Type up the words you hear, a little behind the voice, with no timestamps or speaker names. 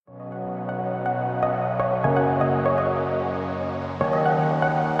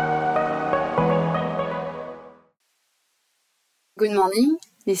Good morning,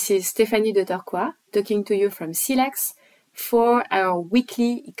 this is Stéphanie de Torquois talking to you from SILEX for our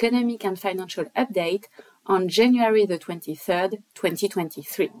weekly economic and financial update on January the 23rd,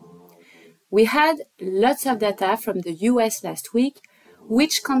 2023. We had lots of data from the US last week,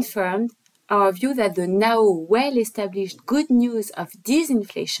 which confirmed our view that the now well-established good news of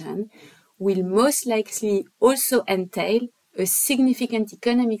disinflation will most likely also entail a significant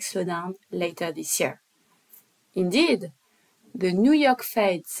economic slowdown later this year. Indeed, the New York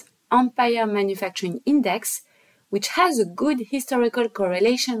Fed's Empire Manufacturing Index, which has a good historical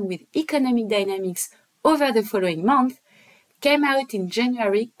correlation with economic dynamics over the following month, came out in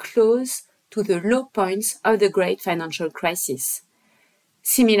January close to the low points of the great financial crisis.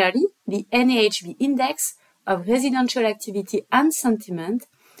 Similarly, the NAHB Index of Residential Activity and Sentiment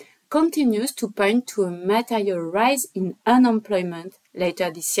continues to point to a material rise in unemployment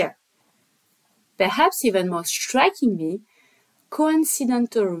later this year. Perhaps even more strikingly,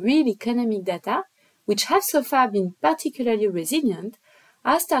 coincidental real economic data, which have so far been particularly resilient,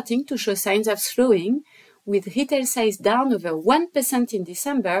 are starting to show signs of slowing, with retail sales down over 1% in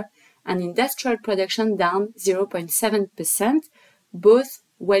December and industrial production down 0.7%, both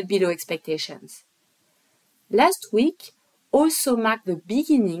well below expectations. Last week also marked the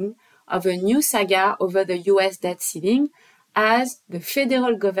beginning of a new saga over the US debt ceiling as the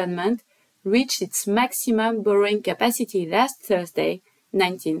federal government reached its maximum borrowing capacity last Thursday,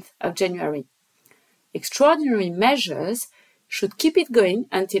 19th of January. Extraordinary measures should keep it going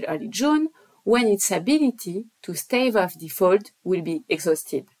until early June, when its ability to stave off default will be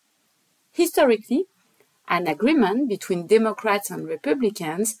exhausted. Historically, an agreement between Democrats and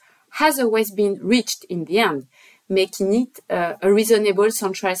Republicans has always been reached in the end, making it a reasonable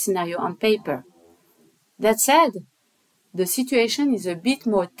central scenario on paper. That said, the situation is a bit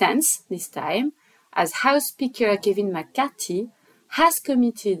more tense this time, as House Speaker Kevin McCarthy has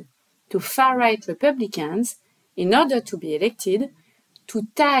committed to far-right Republicans, in order to be elected, to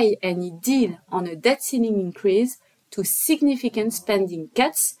tie any deal on a debt ceiling increase to significant spending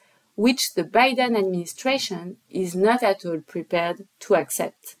cuts, which the Biden administration is not at all prepared to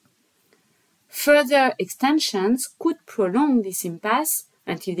accept. Further extensions could prolong this impasse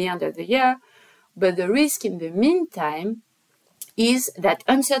until the end of the year, but the risk in the meantime is that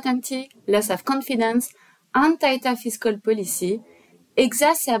uncertainty, loss of confidence, and tighter fiscal policy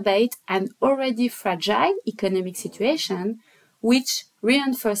exacerbate an already fragile economic situation, which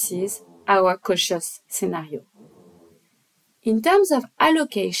reinforces our cautious scenario. In terms of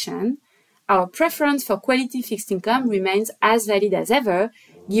allocation, our preference for quality fixed income remains as valid as ever,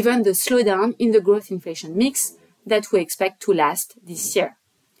 given the slowdown in the growth inflation mix that we expect to last this year.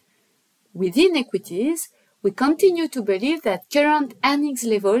 Within equities, we continue to believe that current earnings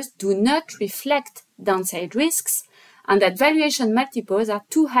levels do not reflect downside risks and that valuation multiples are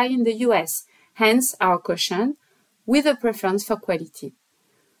too high in the US, hence our caution, with a preference for quality.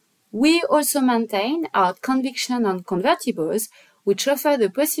 We also maintain our conviction on convertibles, which offer the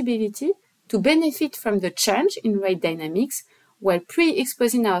possibility to benefit from the change in rate dynamics while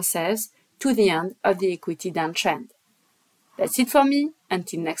pre-exposing ourselves to the end of the equity downtrend. That's it for me.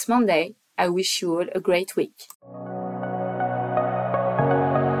 Until next Monday, I wish you all a great week.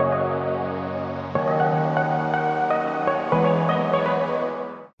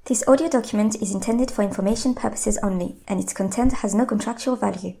 This audio document is intended for information purposes only, and its content has no contractual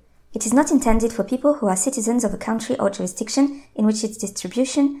value. It is not intended for people who are citizens of a country or jurisdiction in which its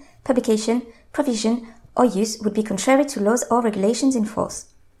distribution, publication, provision, or use would be contrary to laws or regulations in force.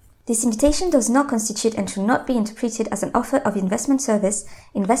 This invitation does not constitute and should not be interpreted as an offer of investment service,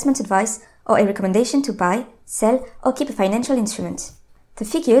 investment advice, or a recommendation to buy, sell, or keep a financial instrument. The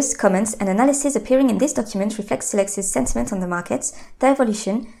figures, comments, and analysis appearing in this document reflect SILEX's sentiment on the markets, their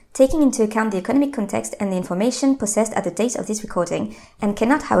evolution, taking into account the economic context and the information possessed at the date of this recording, and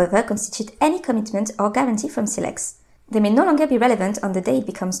cannot, however, constitute any commitment or guarantee from SILEX. They may no longer be relevant on the day it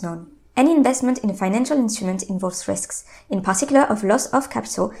becomes known. Any investment in a financial instrument involves risks, in particular of loss of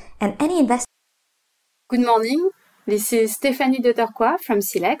capital, and any investment. Good morning, this is Stéphanie de Torquois from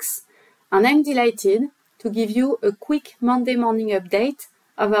SILEX, and I'm delighted to give you a quick Monday morning update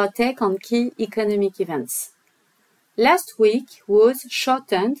of our take on key economic events. Last week was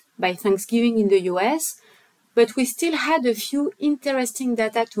shortened by Thanksgiving in the US, but we still had a few interesting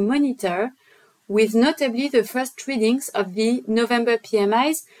data to monitor, with notably the first readings of the November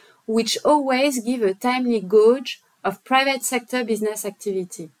PMIs, which always give a timely gauge of private sector business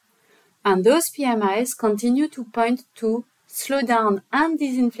activity. And those PMIs continue to point to slowdown and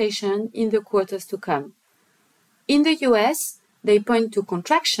disinflation in the quarters to come. In the US, they point to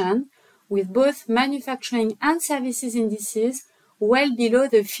contraction, with both manufacturing and services indices well below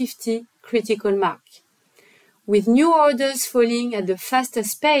the 50 critical mark. With new orders falling at the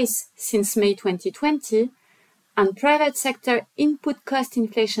fastest pace since May 2020 and private sector input cost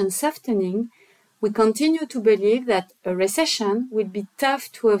inflation softening, we continue to believe that a recession will be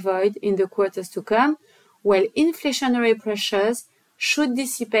tough to avoid in the quarters to come, while inflationary pressures should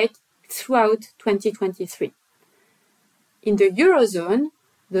dissipate throughout 2023. In the Eurozone,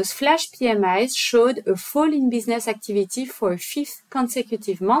 those flash PMIs showed a fall in business activity for a fifth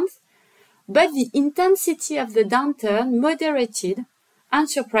consecutive month, but the intensity of the downturn moderated and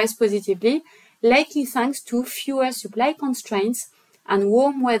surprised positively, likely thanks to fewer supply constraints and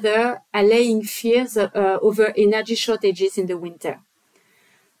warm weather allaying fears over energy shortages in the winter.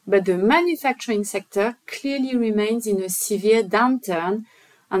 But the manufacturing sector clearly remains in a severe downturn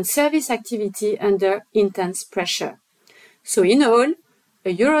and service activity under intense pressure. So in all,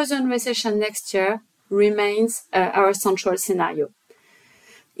 a Eurozone recession next year remains our central scenario.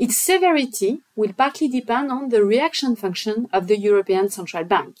 Its severity will partly depend on the reaction function of the European Central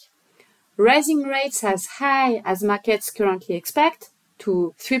Bank. Rising rates as high as markets currently expect,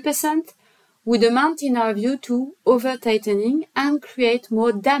 to 3%, would amount in our view to over-tightening and create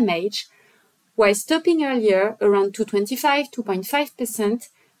more damage, while stopping earlier around 2.5%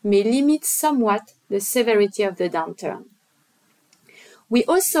 may limit somewhat the severity of the downturn. We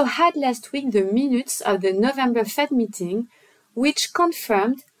also had last week the minutes of the November Fed meeting, which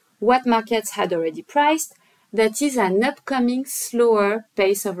confirmed what markets had already priced, that is an upcoming slower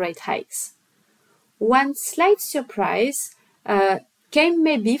pace of rate hikes. One slight surprise came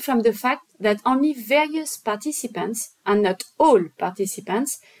maybe from the fact that only various participants, and not all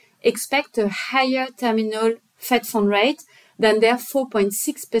participants, expect a higher terminal Fed fund rate than their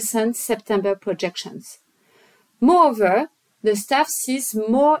 4.6% September projections. Moreover, the staff sees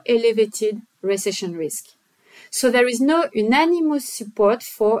more elevated recession risk. So there is no unanimous support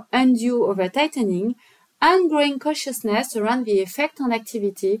for undue over-tightening and growing cautiousness around the effect on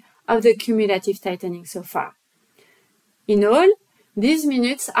activity of the cumulative tightening so far. In all, these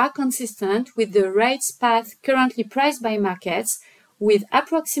minutes are consistent with the rates path currently priced by markets, with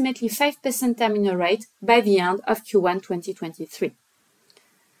approximately 5% terminal rate by the end of Q1 2023.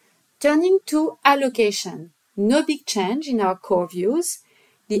 Turning to allocation, no big change in our core views.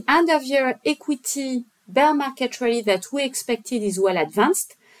 The end-of-year equity bear market rally that we expected is well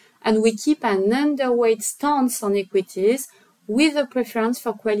advanced, and we keep an underweight stance on equities with a preference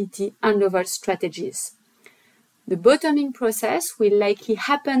for quality and low-vol strategies. The bottoming process will likely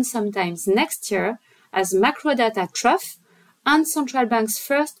happen sometimes next year as macro data trough and central banks'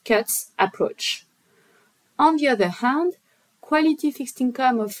 first cuts approach. On the other hand, quality fixed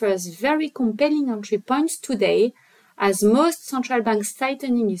income offers very compelling entry points today as most central banks'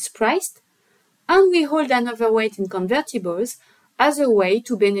 tightening is priced, and we hold an overweight in convertibles as a way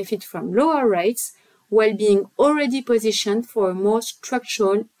to benefit from lower rates while being already positioned for a more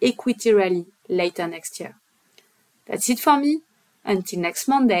structural equity rally later next year. That's it for me. Until next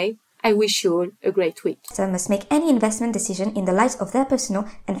Monday, I wish you all a great week. Investors must make any investment decision in the light of their personal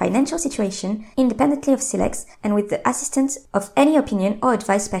and financial situation, independently of SILEX and with the assistance of any opinion or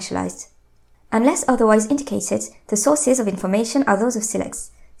advice specialized. Unless otherwise indicated, the sources of information are those of SILEX.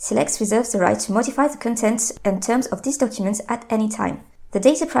 SILEX reserves the right to modify the contents and terms of these documents at any time. The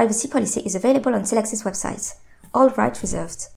data privacy policy is available on SILEX's website. All rights reserved.